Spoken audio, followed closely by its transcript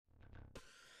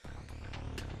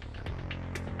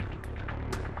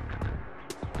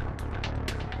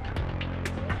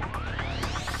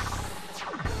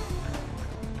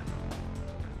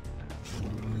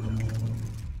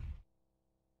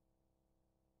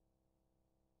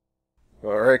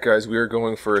Alright guys, we are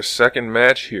going for a second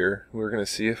match here. We're going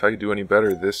to see if I can do any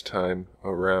better this time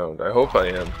around. I hope I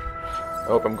am. I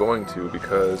hope I'm going to,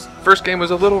 because first game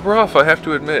was a little rough, I have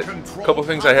to admit. A couple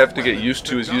things I have to get used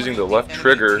to is using the left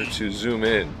trigger to zoom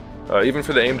in. Even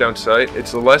for the aim down sight,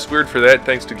 it's less weird for that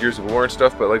thanks to Gears of War and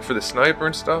stuff, but like for the sniper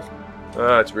and stuff,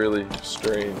 it's really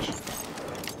strange.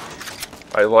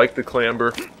 I like the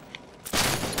clamber.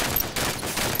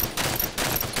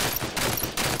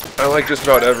 I like just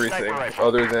about everything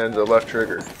other than the left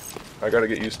trigger. I gotta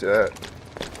get used to that.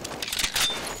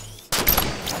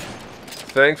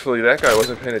 Thankfully, that guy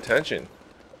wasn't paying attention.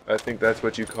 I think that's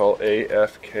what you call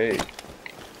AFK.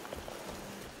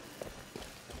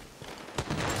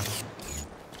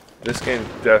 This game's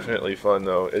definitely fun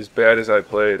though. As bad as I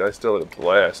played, I still had a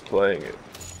blast playing it.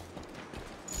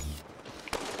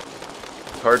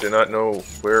 It's hard to not know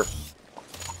where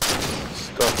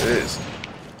stuff is.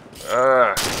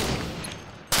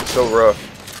 It's so rough.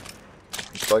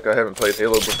 It's like I haven't played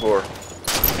Halo before.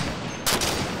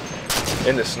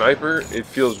 And the sniper, it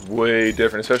feels way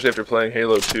different, especially after playing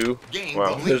Halo 2.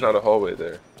 Wow, there's not a hallway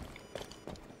there.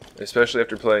 Especially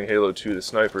after playing Halo 2, the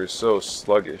sniper is so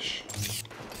sluggish.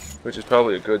 Which is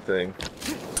probably a good thing.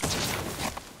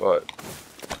 But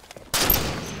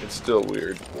it's still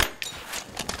weird.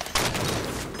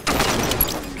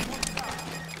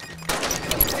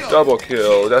 Double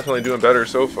kill, definitely doing better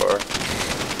so far.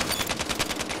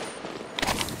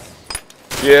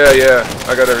 Yeah,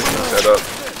 I got everything set up.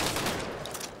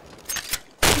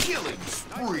 Killing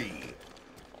spree.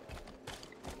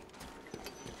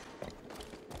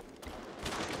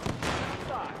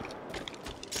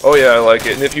 Oh yeah, I like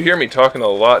it. And if you hear me talking a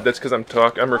lot, that's because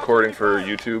I'm recording for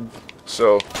YouTube.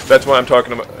 So that's why I'm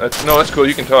talking about. No, that's cool.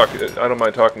 You can talk. I don't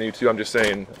mind talking to you too. I'm just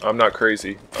saying I'm not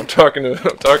crazy. I'm talking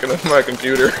to my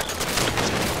computer,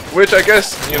 which I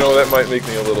guess that might make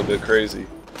me a little bit crazy.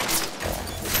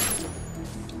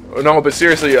 No, but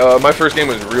seriously, my first game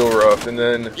was real rough, and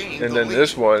then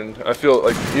this one, I feel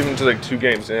like even to like 2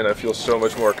 games in, I feel so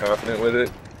much more confident with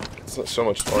it. It's so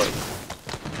much fun.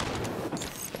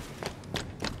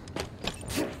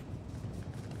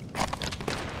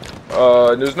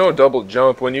 There's no double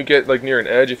jump. When you get like near an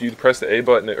edge, if you press the A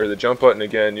button or the jump button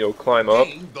again, you'll climb up.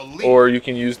 Or you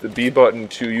can use the B button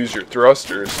to use your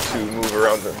thrusters to move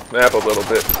around the map a little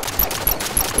bit.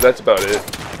 But that's about it.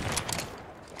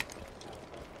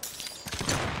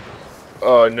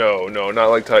 No, not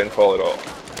like Titanfall at all.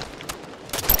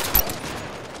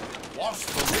 Lost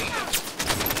the lead.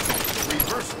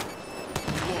 Reversal.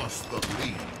 Lost the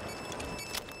lead.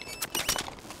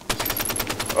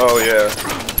 Oh yeah.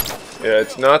 Yeah,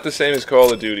 it's not the same as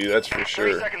Call of Duty, that's for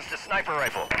sure. 30 seconds to sniper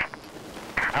rifle.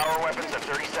 Power weapons at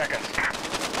 30 seconds.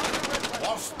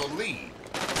 Lost the lead.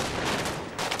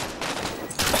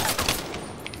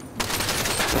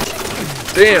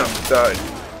 Damn, died.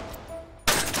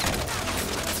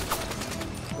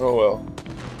 Oh well.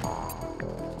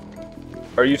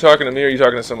 Are you talking to me or are you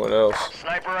talking to someone else?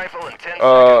 Sniper rifle in 10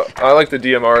 seconds. I like the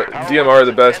DMR. DMR,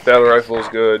 the best. Battle rifle is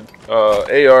good.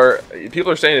 AR,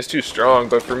 people are saying it's too strong,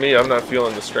 but for me, I'm not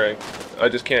feeling the strength. I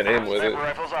just can't aim with it. Sniper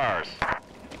rifle's ours.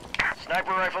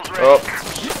 Sniper rifle's ready. Oh.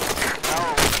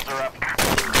 Power weapons are up.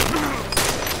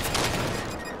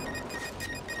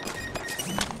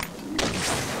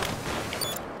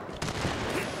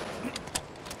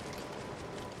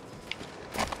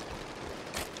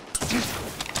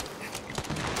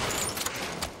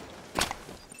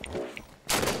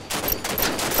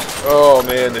 Oh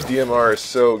man, the DMR is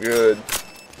so good.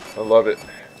 I love it.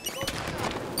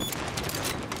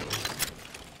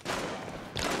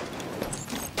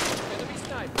 Enemy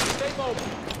snipe. Stay mobile.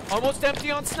 Almost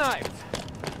empty on snipe.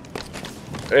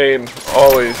 Aim,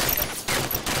 always.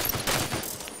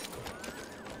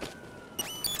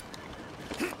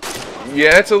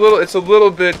 Yeah, it's a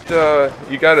little bit,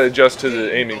 you gotta adjust to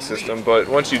the aiming system, but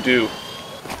once you do,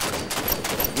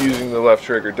 using the left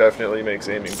trigger definitely makes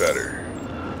aiming better.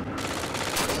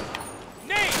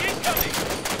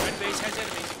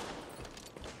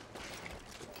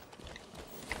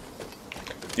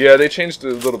 Yeah, they changed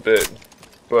it a little bit,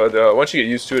 but once you get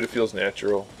used to it, it feels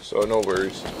natural, so no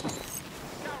worries.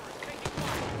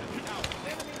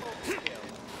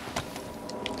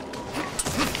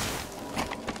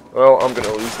 Well, I'm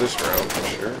gonna lose this round for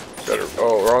sure.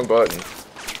 Oh, wrong button.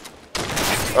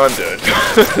 I'm dead.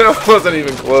 That wasn't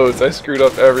even close. I screwed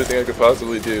up everything I could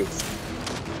possibly do.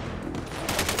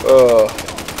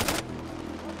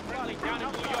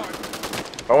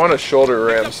 I want to shoulder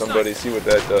ram somebody, see what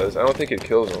that does. I don't think it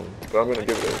kills them, but I'm gonna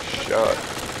give it a shot.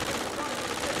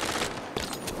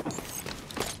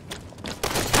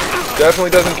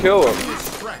 Definitely doesn't kill him.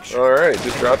 Alright,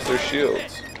 just drops their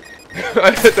shields.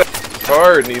 I hit that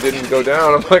hard and he didn't go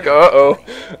down. I'm like, uh-oh,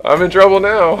 I'm in trouble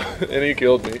now. And he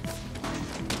killed me.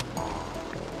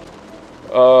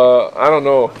 I don't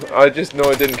know. I just know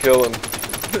I didn't kill him.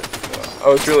 I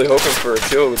was really hoping for a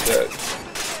kill with that.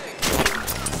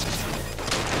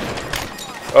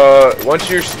 Once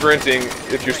you're sprinting,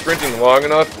 if you're sprinting long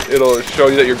enough, it'll show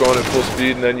you that you're going at full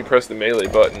speed, and then you press the melee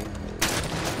button.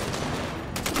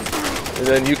 And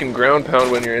then you can ground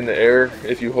pound when you're in the air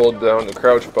if you hold down the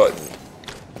crouch button.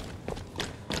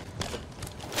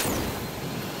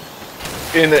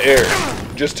 In the air,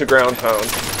 just to ground pound.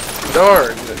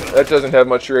 Darn, that doesn't have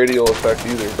much radial effect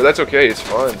either, but that's okay, it's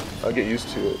fun. I'll get used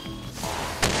to it.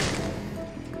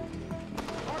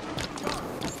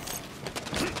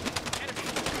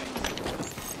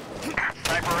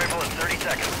 Sniper rifle in 30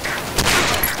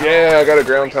 seconds. Yeah, I got a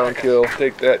ground pound kill.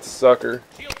 Take that, sucker.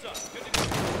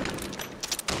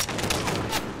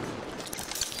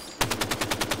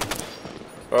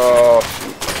 Oh,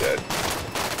 shoot, dead.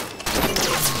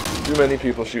 Too many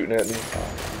people shooting at me.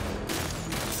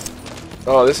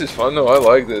 Oh, this is fun though. I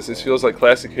like this. This feels like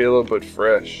classic Halo, but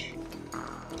fresh.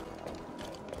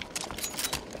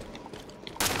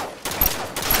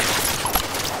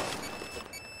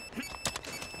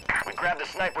 We grabbed the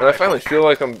sniper And I rifle. finally feel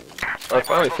like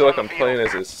I'm playing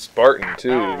as a Spartan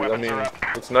too. I mean,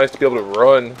 it's nice to be able to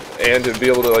run and to be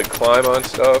able to like climb on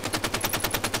stuff.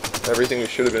 Everything we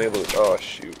should have been able to. Oh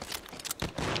shoot.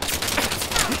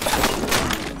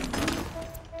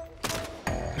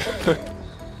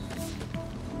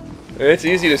 It's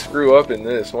easy to screw up in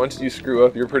this. Once you screw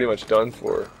up, you're pretty much done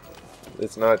for.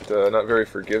 It's not very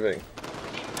forgiving.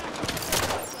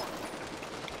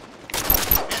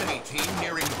 Enemy team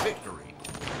nearing victory.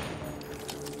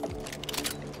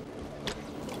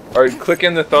 Alright, click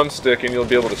in the thumbstick and you'll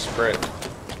be able to sprint.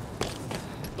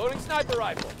 Loading sniper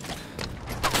rifle.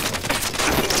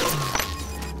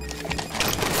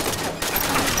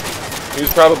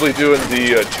 He's probably doing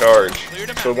the charge.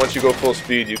 So once you go full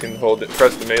speed, you can hold it,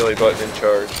 press the melee button and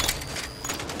charge.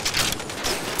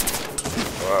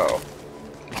 Wow.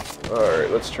 Alright,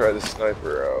 let's try the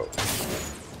sniper out.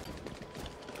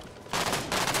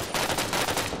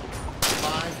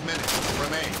 5 minutes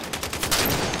remain.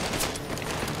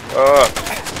 Ah.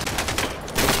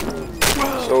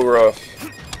 So rough.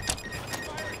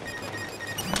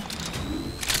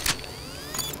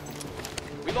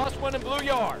 We lost one in Blue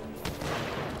Yard.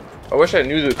 I wish I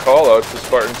knew the callouts the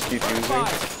Spartans keep using.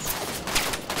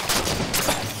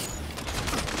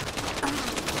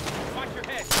 Watch your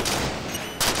head.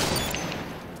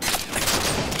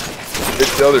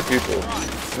 It's the other people.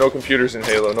 No computers in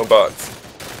Halo, no bots.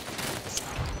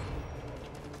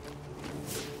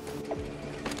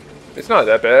 It's not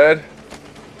that bad.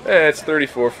 It's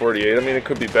 34-48. I mean, it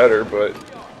could be better, but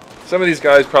some of these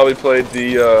guys probably played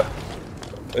the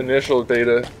initial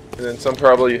beta, and then some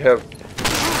probably have.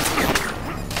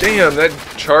 Damn, that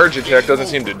charge attack doesn't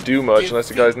seem to do much unless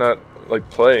the guy's not, like,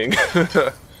 playing.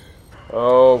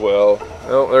 Oh, well.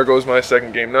 Well, there goes my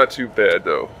second game. Not too bad,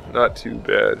 though. Not too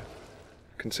bad,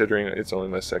 considering it's only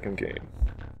my second game.